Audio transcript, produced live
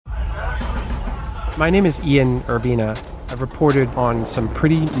My name is Ian Urbina. I've reported on some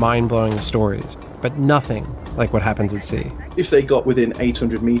pretty mind-blowing stories, but nothing like what happens at sea. If they got within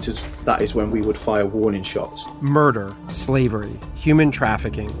 800 meters, that is when we would fire warning shots. Murder, slavery, human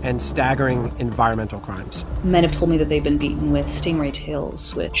trafficking, and staggering environmental crimes. Men have told me that they've been beaten with stingray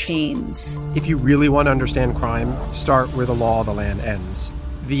tails, with chains. If you really want to understand crime, start where the law of the land ends.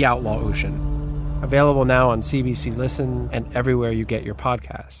 The Outlaw Ocean. Available now on CBC Listen and everywhere you get your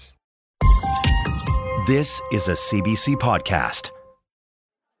podcasts. This is a CBC podcast.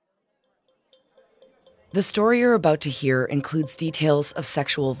 The story you're about to hear includes details of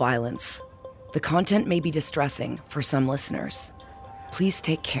sexual violence. The content may be distressing for some listeners. Please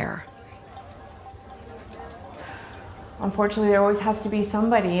take care. Unfortunately, there always has to be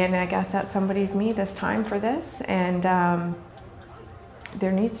somebody, and I guess that somebody's me this time for this, and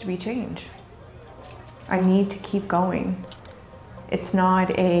there needs to be change. I need to keep going. It's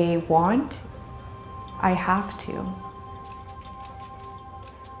not a want. I have to.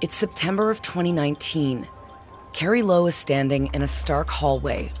 It's September of 2019. Carrie Lowe is standing in a stark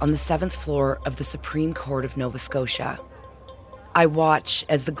hallway on the 7th floor of the Supreme Court of Nova Scotia. I watch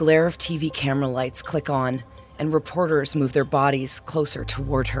as the glare of TV camera lights click on and reporters move their bodies closer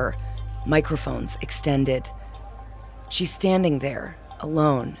toward her, microphones extended. She's standing there,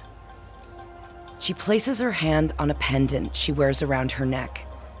 alone. She places her hand on a pendant she wears around her neck,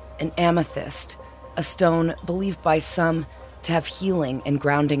 an amethyst, a stone believed by some to have healing and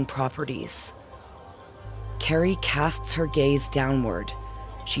grounding properties. Carrie casts her gaze downward.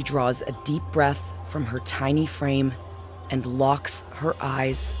 She draws a deep breath from her tiny frame and locks her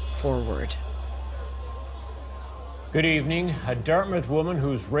eyes forward. Good evening. A Dartmouth woman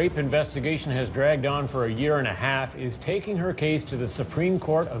whose rape investigation has dragged on for a year and a half is taking her case to the Supreme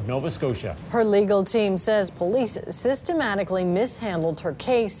Court of Nova Scotia. Her legal team says police systematically mishandled her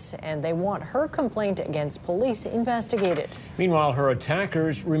case and they want her complaint against police investigated. Meanwhile, her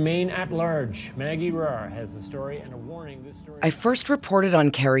attackers remain at large. Maggie Rar has the story and a warning. This story. I first reported on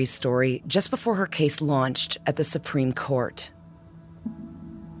Carrie's story just before her case launched at the Supreme Court.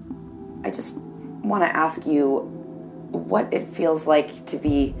 I just want to ask you what it feels like to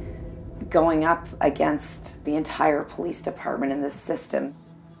be going up against the entire police department in this system.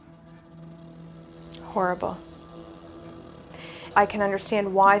 Horrible. I can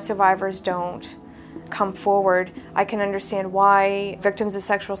understand why survivors don't come forward. I can understand why victims of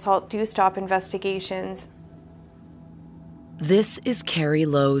sexual assault do stop investigations. This is Carrie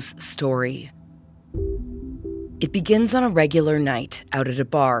Lowe's story. It begins on a regular night out at a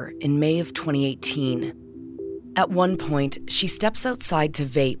bar in May of 2018. At one point, she steps outside to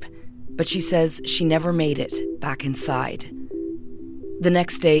vape, but she says she never made it back inside. The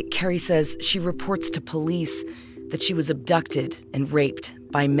next day, Carrie says she reports to police that she was abducted and raped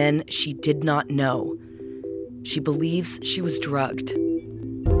by men she did not know. She believes she was drugged.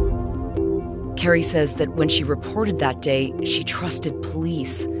 Carrie says that when she reported that day, she trusted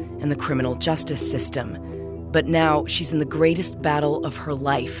police and the criminal justice system. But now she's in the greatest battle of her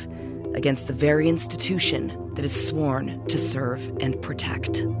life against the very institution that is sworn to serve and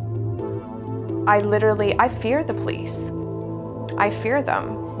protect. I fear the police. I fear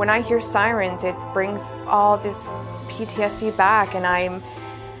them. When I hear sirens, it brings all this PTSD back, and I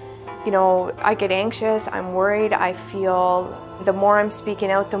get anxious, I'm worried, I feel the more I'm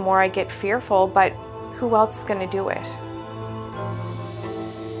speaking out, the more I get fearful, but who else is gonna do it?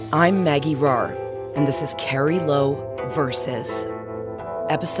 I'm Maggie Rar, and this is Carrie Lowe Versus.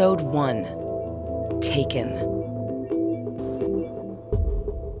 Episode 1, Taken.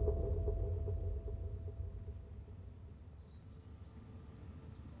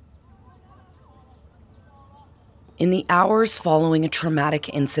 In the hours following a traumatic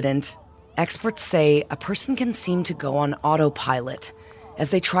incident, experts say a person can seem to go on autopilot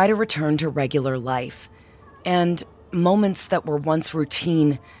as they try to return to regular life, and moments that were once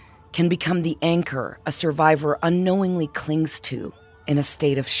routine can become the anchor a survivor unknowingly clings to in a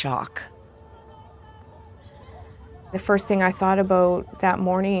state of shock. The first thing I thought about that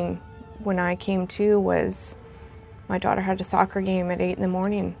morning when I came to was my daughter had a soccer game at 8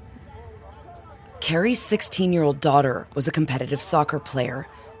 a.m. Carrie's 16-year-old daughter was a competitive soccer player,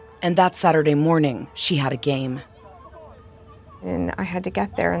 and that Saturday morning, she had a game. And I had to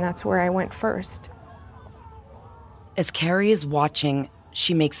get there, and that's where I went first. As Carrie is watching,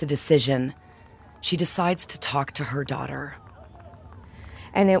 she makes a decision. She decides to talk to her daughter.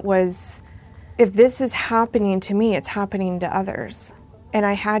 And it was, if this is happening to me, it's happening to others. And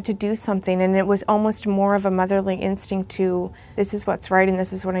I had to do something, and it was almost more of a motherly instinct to, this is what's right and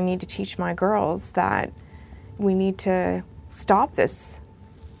this is what I need to teach my girls, that we need to stop this.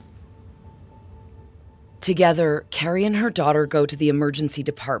 Together, Carrie and her daughter go to the emergency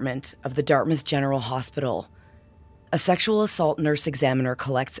department of the Dartmouth General Hospital. A sexual assault nurse examiner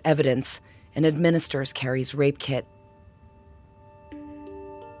collects evidence and administers Carrie's rape kit.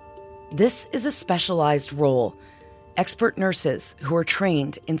 This is a specialized role. Expert nurses who are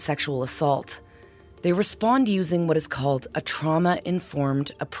trained in sexual assault. They respond using what is called a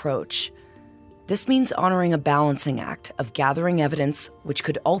trauma-informed approach. This means honoring a balancing act of gathering evidence which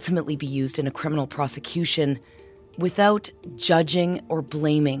could ultimately be used in a criminal prosecution without judging or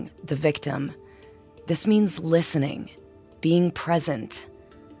blaming the victim. This means listening, being present.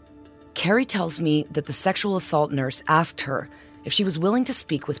 Carrie tells me that the sexual assault nurse asked her if she was willing to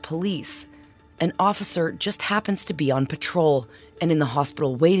speak with police. An officer just happens to be on patrol and in the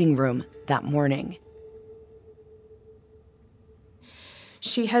hospital waiting room that morning.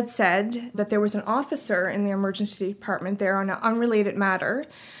 She had said that there was an officer in the emergency department there on an unrelated matter,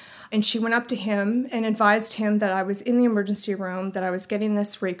 and she went up to him and advised him that I was in the emergency room, that I was getting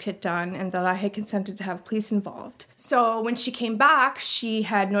this rape kit done, and that I had consented to have police involved. So when she came back, she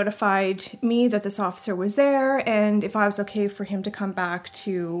had notified me that this officer was there and if I was okay for him to come back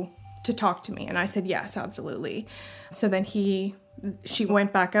to talk to me. And I said, yes, absolutely. So then she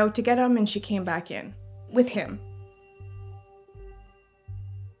went back out to get him and she came back in with him.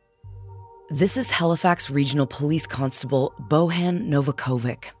 This is Halifax Regional Police Constable Bohan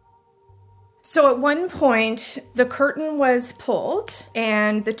Novakovic. So at one point, the curtain was pulled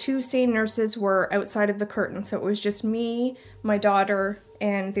and the two SANE nurses were outside of the curtain. So it was just me, my daughter,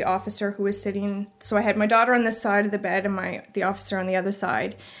 and the officer who was sitting. So I had my daughter on this side of the bed and the officer on the other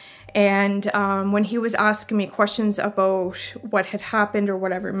side. And when he was asking me questions about what had happened or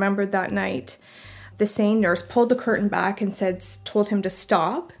what I remembered that night, the SANE nurse pulled the curtain back and told him to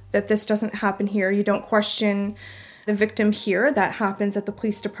stop, that this doesn't happen here. You don't question the victim here. That happens at the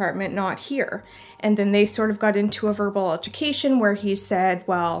police department, not here. And then they sort of got into a verbal altercation where he said,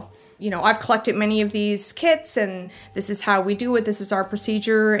 well, I've collected many of these kits and this is how we do it. This is our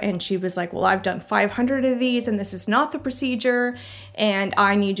procedure. And she was like, well, I've done 500 of these and this is not the procedure. And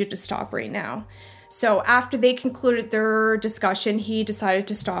I need you to stop right now. So after they concluded their discussion, he decided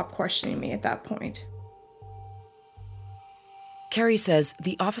to stop questioning me at that point. Carrie says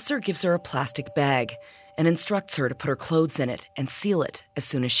the officer gives her a plastic bag and instructs her to put her clothes in it and seal it as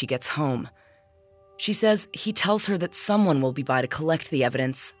soon as she gets home. She says he tells her that someone will be by to collect the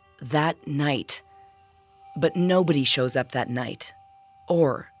evidence that night. But nobody shows up that night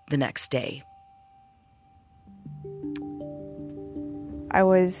or the next day. I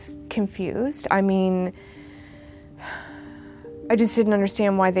was confused. I just didn't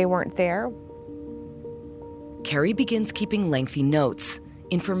understand why they weren't there. Carrie begins keeping lengthy notes,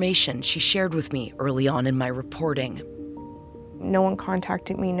 information she shared with me early on in my reporting. No one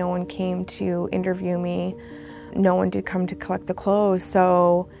contacted me. No one came to interview me. No one did come to collect the clothes.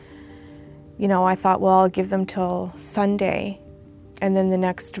 So, I thought, well, I'll give them till Sunday. And then the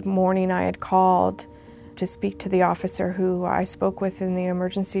next morning I had called to speak to the officer who I spoke with in the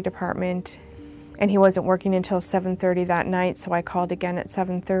emergency department. And he wasn't working until 7:30 that night, so I called again at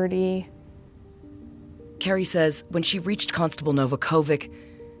 7:30. Carrie says when she reached Constable Novakovic,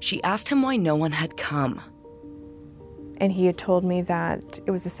 she asked him why no one had come. And he had told me that it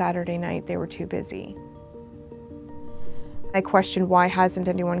was a Saturday night, they were too busy. I questioned why hasn't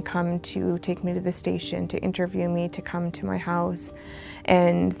anyone come to take me to the station, to interview me, to come to my house.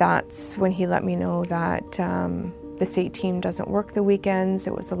 And that's when he let me know that the SATE team doesn't work the weekends.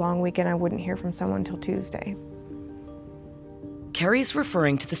 It was a long weekend. I wouldn't hear from someone until Tuesday. Carrie's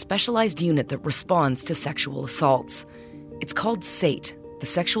referring to the specialized unit that responds to sexual assaults. It's called SATE, the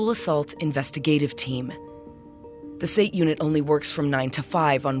Sexual Assault Investigative Team. The SATE unit only works from 9 to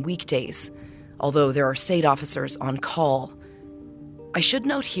 5 on weekdays, although there are SATE officers on call. I should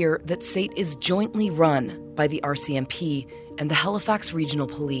note here that SATE is jointly run by the RCMP and the Halifax Regional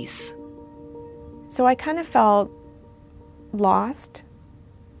Police. So I kind of felt lost.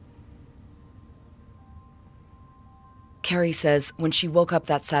 Carrie says when she woke up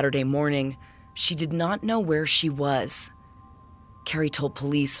that Saturday morning, she did not know where she was. Carrie told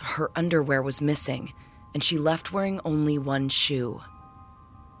police her underwear was missing, and she left wearing only one shoe.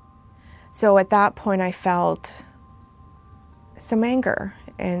 So at that point I felt some anger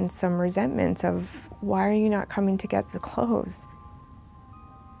and some resentment of, why are you not coming to get the clothes?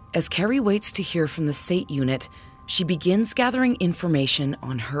 As Carrie waits to hear from the SATE unit, she begins gathering information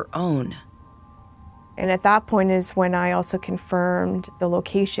on her own. And at that point is when I also confirmed the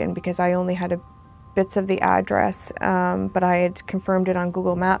location, because I only had bits of the address, but I had confirmed it on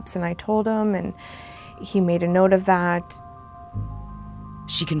Google Maps, and I told him, and he made a note of that.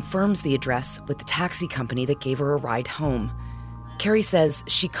 She confirms the address with the taxi company that gave her a ride home. Carrie says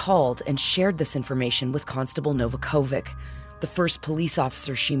she called and shared this information with Constable Novakovic, the first police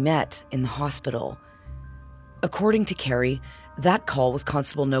officer she met in the hospital. According to Carrie, that call with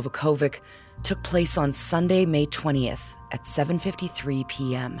Constable Novakovic took place on Sunday, May 20th at 7:53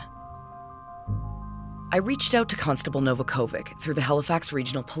 p.m. I reached out to Constable Novakovic through the Halifax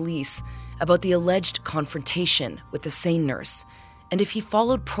Regional Police about the alleged confrontation with the SANE nurse and if he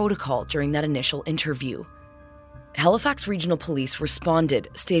followed protocol during that initial interview. Halifax Regional Police responded,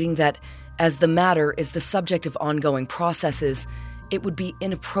 stating that as the matter is the subject of ongoing processes, it would be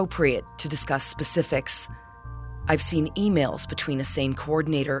inappropriate to discuss specifics. I've seen emails between a SANE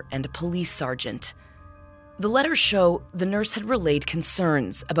coordinator and a police sergeant. The letters show the nurse had relayed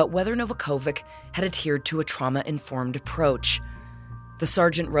concerns about whether Novakovic had adhered to a trauma-informed approach. The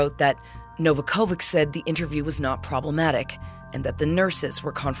sergeant wrote that Novakovic said the interview was not problematic and that the nurses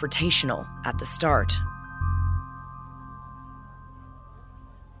were confrontational at the start.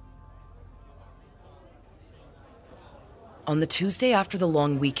 On the Tuesday after the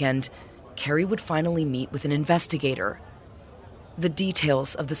long weekend, Carrie would finally meet with an investigator. The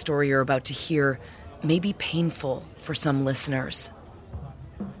details of the story you're about to hear may be painful for some listeners.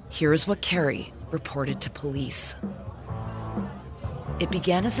 Here is what Carrie reported to police. It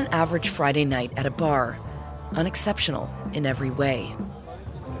began as an average Friday night at a bar, unexceptional in every way.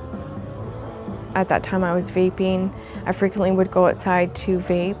 At that time I was vaping. I frequently would go outside to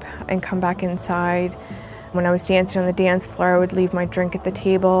vape and come back inside. When I was dancing on the dance floor, I would leave my drink at the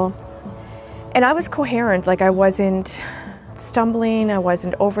table. And I was coherent, like I wasn't stumbling, I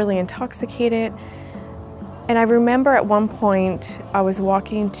wasn't overly intoxicated. And I remember at one point, I was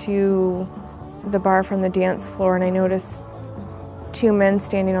walking to the bar from the dance floor and I noticed two men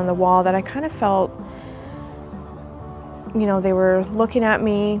standing on the wall that I kind of felt, they were looking at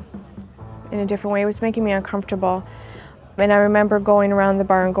me in a different way. It was making me uncomfortable. And I remember going around the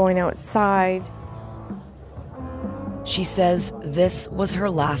bar and going outside. She says this was her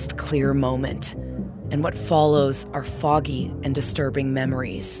last clear moment, and what follows are foggy and disturbing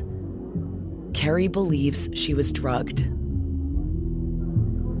memories. Carrie believes she was drugged.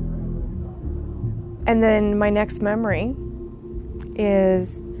 And then my next memory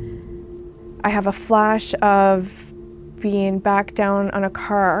is I have a flash of being back down on a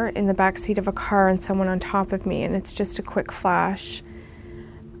car, in the back seat of a car, and someone on top of me, and it's just a quick flash.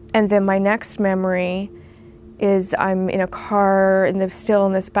 And then my next memory is I'm in a car and still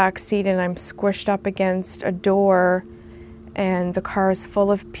in this back seat and I'm squished up against a door and the car is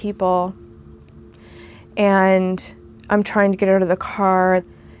full of people and I'm trying to get out of the car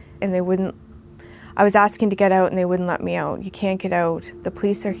and I was asking to get out and they wouldn't let me out. You can't get out. The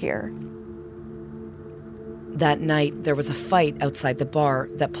police are here. That night, there was a fight outside the bar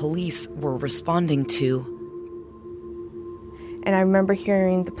that police were responding to. And I remember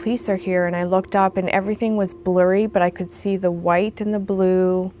hearing the police are here and I looked up and everything was blurry, but I could see the white and the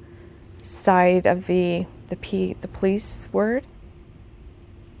blue side of the police word.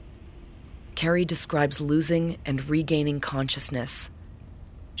 Carrie describes losing and regaining consciousness.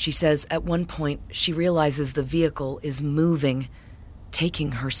 She says at one point she realizes the vehicle is moving,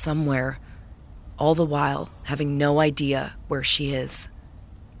 taking her somewhere, all the while having no idea where she is.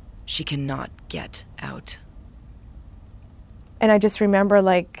 She cannot get out. And I just remember,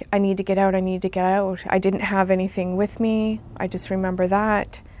 I need to get out, I need to get out. I didn't have anything with me. I just remember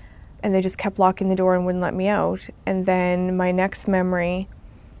that. And they just kept locking the door and wouldn't let me out. And then my next memory,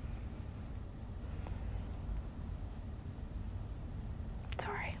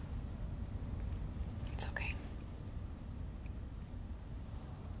 sorry. It's okay.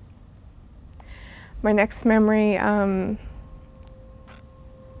 My next memory,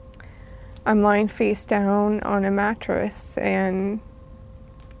 I'm lying face down on a mattress and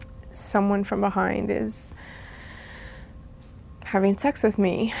someone from behind is having sex with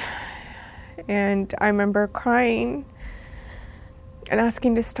me. And I remember crying and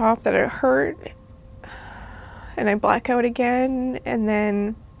asking to stop, that it hurt. And I black out again. And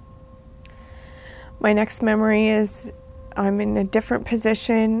then my next memory is I'm in a different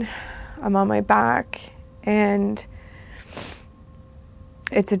position. I'm on my back and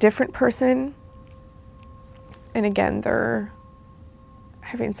it's a different person, and again, they're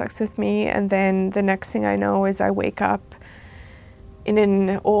having sex with me, and then the next thing I know is I wake up in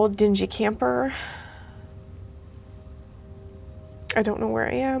an old dingy camper. I don't know where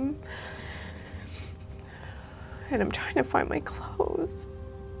I am, and I'm trying to find my clothes.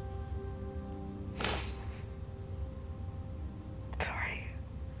 Sorry.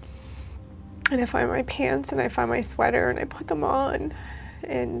 And I find my pants, and I find my sweater, and I put them on.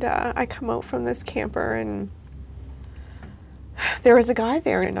 and I come out from this camper, and there was a guy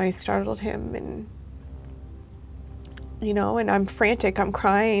there, and I startled him, and and I'm frantic, I'm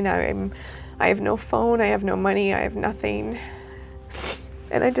crying, I have no phone, I have no money, I have nothing.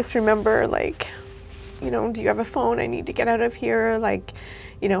 And I just remember, like, do you have a phone? I need to get out of here. Like,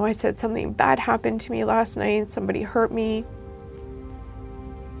 I said something bad happened to me last night, somebody hurt me.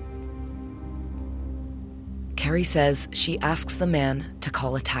 Carrie says she asks the man to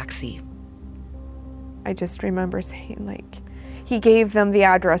call a taxi. I just remember saying, like, he gave them the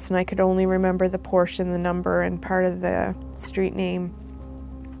address, and I could only remember the portion, the number, and part of the street name.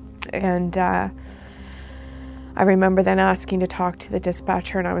 And I remember then asking to talk to the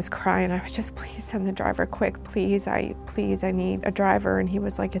dispatcher, and I was crying. I was just, please send the driver quick, please. I need a driver. And he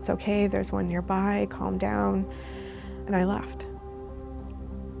was like, it's okay, there's one nearby, calm down. And I left.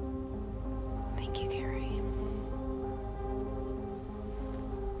 Thank you, Carrie.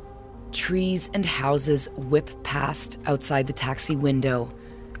 Trees and houses whip past outside the taxi window.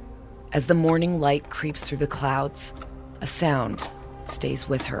 As the morning light creeps through the clouds, a sound stays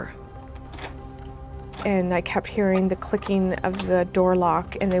with her. And I kept hearing the clicking of the door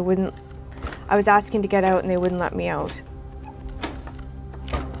lock, and I was asking to get out, and they wouldn't let me out.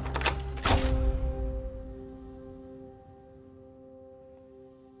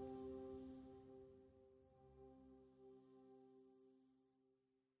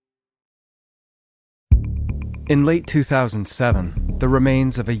 In late 2007, the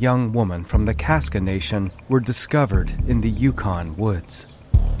remains of a young woman from the Kaska Nation were discovered in the Yukon woods.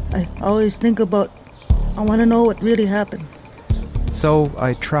 I always think about, I want to know what really happened. So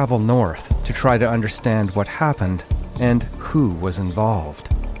I travel north to try to understand what happened and who was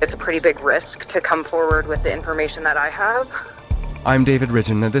involved. It's a pretty big risk to come forward with the information that I have. I'm David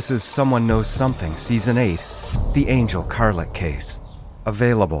Ridgen, and this is Someone Knows Something, Season 8, The Angel Carlick Case.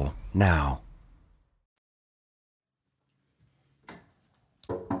 Available now.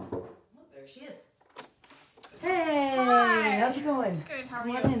 Hey, hi. How's it going? Good, how are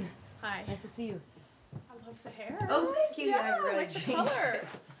you? Come on in. Hi. Nice to see you. I love the hair. Oh, thank you. Yeah, I really like the changed color.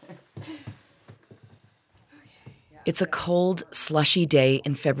 it. It's a cold, slushy day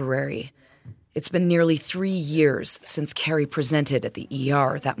in February. It's been nearly 3 years since Carrie presented at the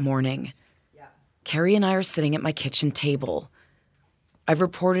ER that morning. Carrie and I are sitting at my kitchen table. I've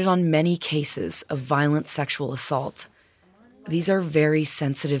reported on many cases of violent sexual assault. These are very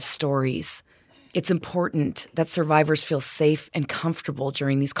sensitive stories. It's important that survivors feel safe and comfortable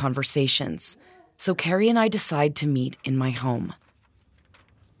during these conversations. So Carrie and I decide to meet in my home.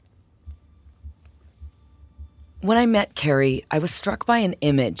 When I met Carrie, I was struck by an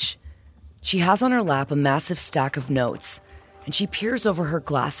image. She has on her lap a massive stack of notes, and she peers over her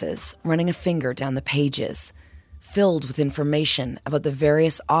glasses, running a finger down the pages, filled with information about the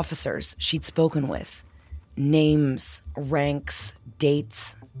various officers she'd spoken with. Names, ranks,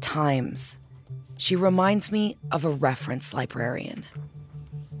 dates, times. She reminds me of a reference librarian.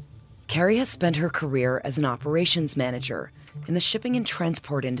 Carrie has spent her career as an operations manager in the shipping and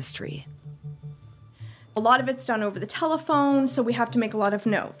transport industry. A lot of it's done over the telephone, so we have to make a lot of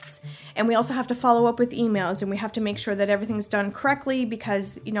notes. And we also have to follow up with emails, and we have to make sure that everything's done correctly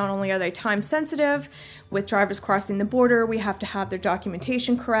because not only are they time sensitive, with drivers crossing the border, we have to have their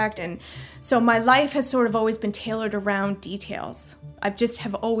documentation correct. And so my life has sort of always been tailored around details.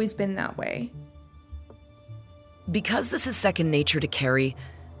 have always been that way. Because this is second nature to Carrie,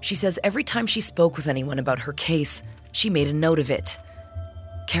 she says every time she spoke with anyone about her case, she made a note of it.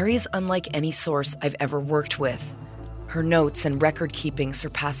 Carrie is unlike any source I've ever worked with. Her notes and record keeping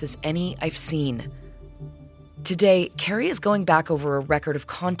surpasses any I've seen. Today, Carrie is going back over a record of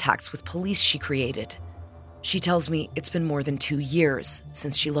contacts with police she created. She tells me it's been more than 2 years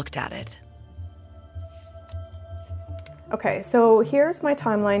since she looked at it. Okay, so here's my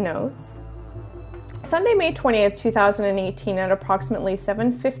timeline notes. Sunday, May 20th, 2018 at approximately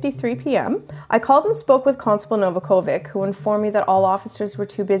 7:53 p.m., I called and spoke with Constable Novakovic, who informed me that all officers were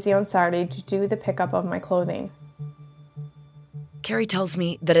too busy on Saturday to do the pickup of my clothing. Carrie tells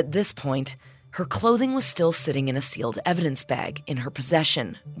me that at this point, her clothing was still sitting in a sealed evidence bag in her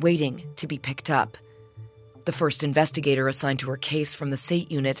possession, waiting to be picked up. The first investigator assigned to her case from the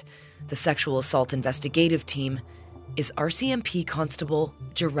SATE unit, the Sexual Assault Investigative Team, is RCMP Constable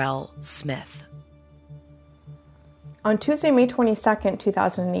Jarrell Smith. On Tuesday, May 22nd,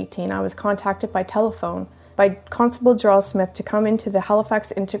 2018, I was contacted by telephone by Constable Jarrell Smith to come into the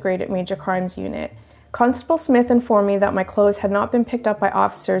Halifax Integrated Major Crimes Unit. Constable Smith informed me that my clothes had not been picked up by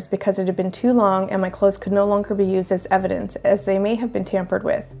officers because it had been too long and my clothes could no longer be used as evidence, as they may have been tampered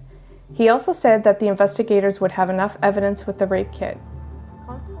with. He also said that the investigators would have enough evidence with the rape kit.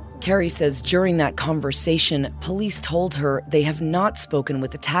 Carrie says during that conversation, police told her they have not spoken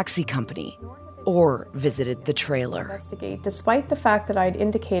with the taxi company or visited the trailer. Despite the fact that I'd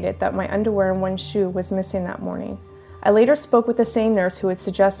indicated that my underwear and one shoe was missing that morning. I later spoke with the same nurse who had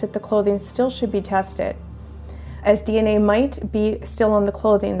suggested the clothing still should be tested, as DNA might be still on the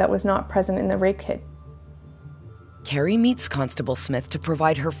clothing that was not present in the rape kit. Carrie meets Constable Smith to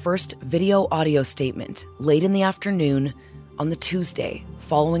provide her first video-audio statement late in the afternoon on the Tuesday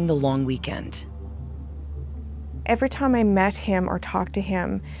following the long weekend. Every time I met him or talked to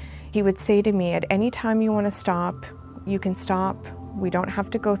him, he would say to me, at any time you want to stop, you can stop. We don't have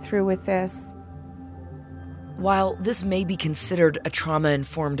to go through with this. While this may be considered a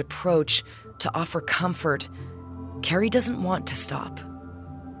trauma-informed approach to offer comfort, Carrie doesn't want to stop.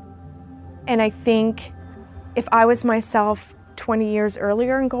 And I think if I was myself 20 years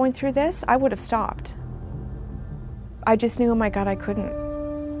earlier and going through this, I would have stopped. I just knew, oh my God, I couldn't.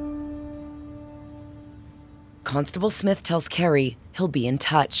 Constable Smith tells Carrie he'll be in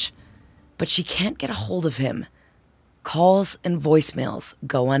touch, but she can't get a hold of him. Calls and voicemails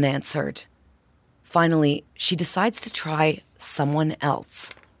go unanswered. Finally, she decides to try someone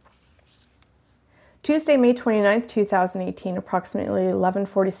else. Tuesday, May 29th, 2018, approximately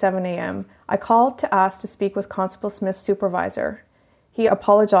 11:47 a.m., I called to ask to speak with Constable Smith's supervisor. He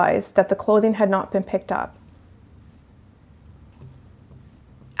apologized that the clothing had not been picked up.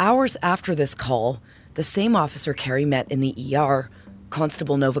 Hours after this call, the same officer Carrie met in the ER,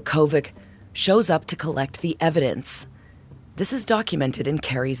 Constable Novakovic, shows up to collect the evidence. This is documented in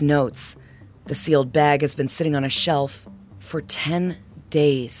Carrie's notes. The sealed bag has been sitting on a shelf for 10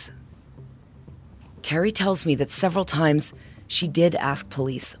 days. Carrie tells me that several times she did ask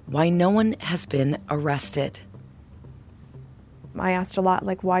police why no one has been arrested. I asked a lot,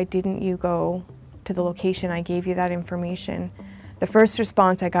 like, why didn't you go to the location? I gave you that information. The first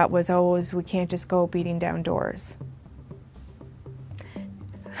response I got was, we can't just go beating down doors.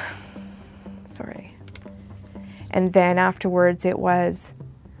 Sorry. And then afterwards it was,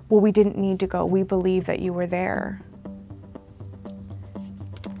 well, we didn't need to go. We believe that you were there.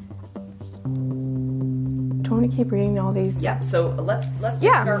 Do you want to keep reading all these? Yeah, so let's just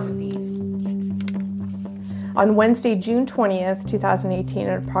start with these. On Wednesday, June 20th, 2018,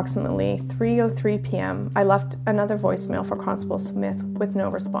 at approximately 3:03 p.m., I left another voicemail for Constable Smith with no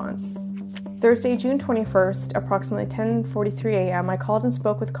response. Thursday, June 21st, approximately 10:43 a.m., I called and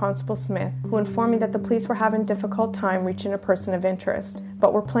spoke with Constable Smith, who informed me that the police were having a difficult time reaching a person of interest,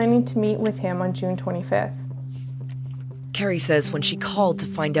 but were planning to meet with him on June 25th. Carrie says when she called to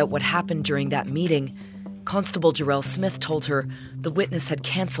find out what happened during that meeting, Constable Jarrell Smith told her the witness had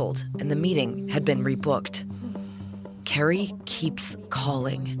canceled and the meeting had been rebooked. Carrie keeps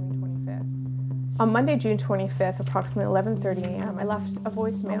calling. On Monday, June 25th, approximately 11:30 a.m., I left a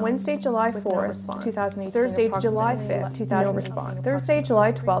voicemail. On Wednesday, July 4th, 2018. Thursday, July 5th, 2018. No response. Thursday,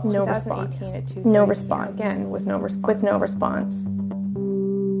 July 12th, no response. No response. Again, with no response.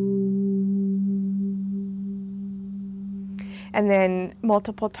 And then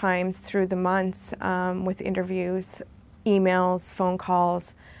multiple times through the months, with interviews, emails, phone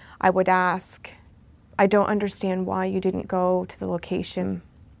calls, I would ask, I don't understand why you didn't go to the location.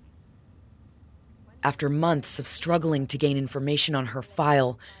 After months of struggling to gain information on her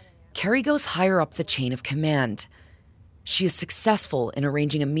file, Carrie goes higher up the chain of command. She is successful in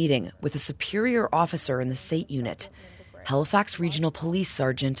arranging a meeting with a superior officer in the SATE unit, Halifax Regional Police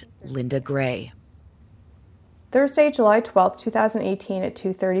Sergeant Linda Gray. Thursday, July 12th, 2018 at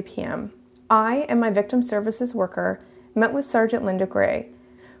 2:30 p.m. I and my victim services worker met with Sergeant Linda Gray,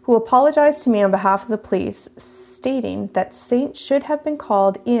 who apologized to me on behalf of the police, stating that SATE should have been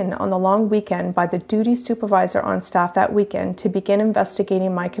called in on the long weekend by the duty supervisor on staff that weekend to begin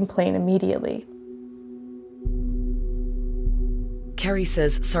investigating my complaint immediately. Carrie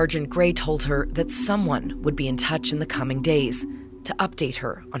says Sergeant Gray told her that someone would be in touch in the coming days to update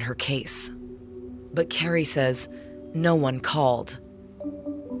her on her case. But Carrie says no one called.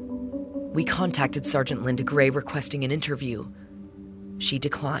 We contacted Sergeant Linda Gray requesting an interview. She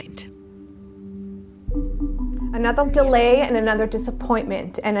declined. Another delay and another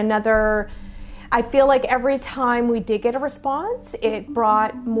disappointment and another... I feel like every time we did get a response, it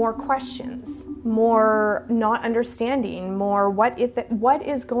brought more questions, more not understanding, more what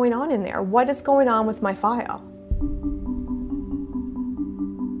is going on in there? What is going on with my file?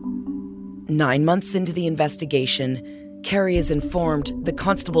 9 months into the investigation, Carrie is informed that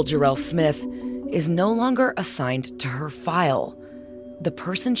Constable Jarrell Smith is no longer assigned to her file. The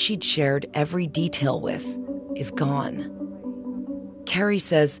person she'd shared every detail with is gone. Carrie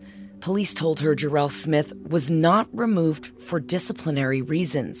says Police told her Jarrell Smith was not removed for disciplinary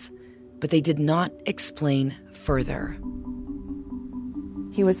reasons, but they did not explain further.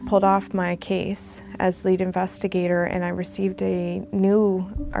 He was pulled off my case as lead investigator, and I received a new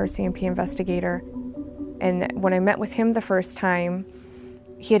RCMP investigator. And when I met with him the first time,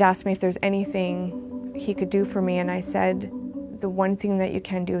 he had asked me if there's anything he could do for me, and I said, the one thing that you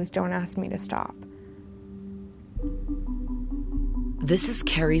can do is don't ask me to stop. This is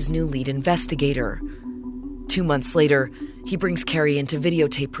Carrie's new lead investigator. 2 months later, he brings Carrie in to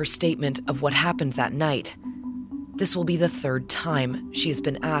videotape her statement of what happened that night. This will be the third time she has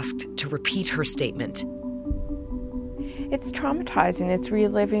been asked to repeat her statement. It's traumatizing. It's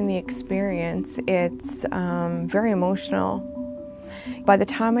reliving the experience. It's very emotional. By the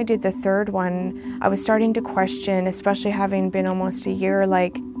time I did the third one, I was starting to question, especially having been almost a year,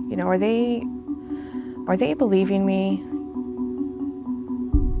 like, you know, are they believing me?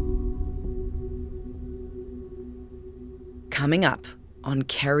 Coming up on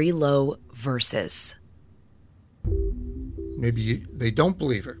Carrie Lowe Versus. Maybe they don't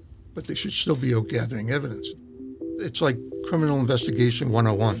believe her, but they should still be out gathering evidence. It's like criminal investigation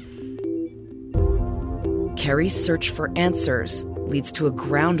 101. Carrie's search for answers leads to a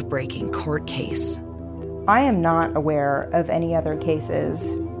groundbreaking court case. I am not aware of any other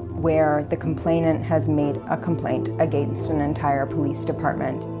cases where the complainant has made a complaint against an entire police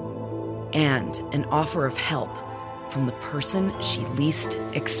department. And an offer of help from the person she least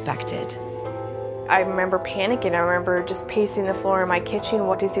expected. I remember panicking. I remember just pacing the floor in my kitchen.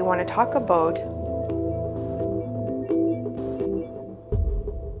 What does he want to talk about?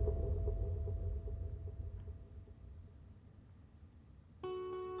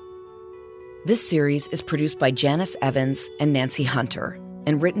 This series is produced by Janice Evans and Nancy Hunter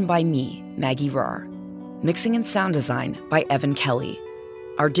and written by me, Maggie Rahr. Mixing and sound design by Evan Kelly.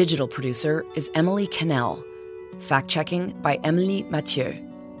 Our digital producer is Emily Cannell. Fact-checking by Emily Mathieu.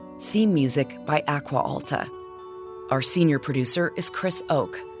 Theme music by Aqua Alta. Our senior producer is Chris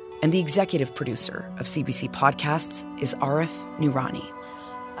Oak, and the executive producer of CBC Podcasts is Arif Noorani.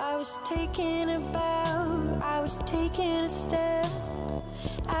 I was taking a bow, I was taking a step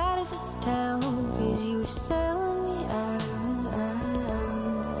out of this town, 'cause you were selling me out.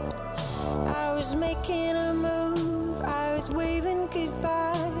 I was making a move, I was waving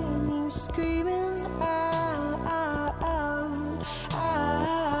goodbye, and you were screaming out.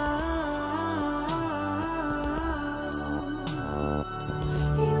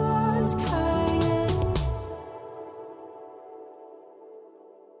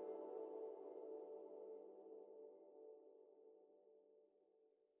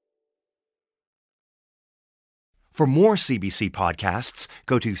 For more CBC podcasts,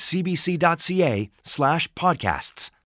 go to cbc.ca/podcasts.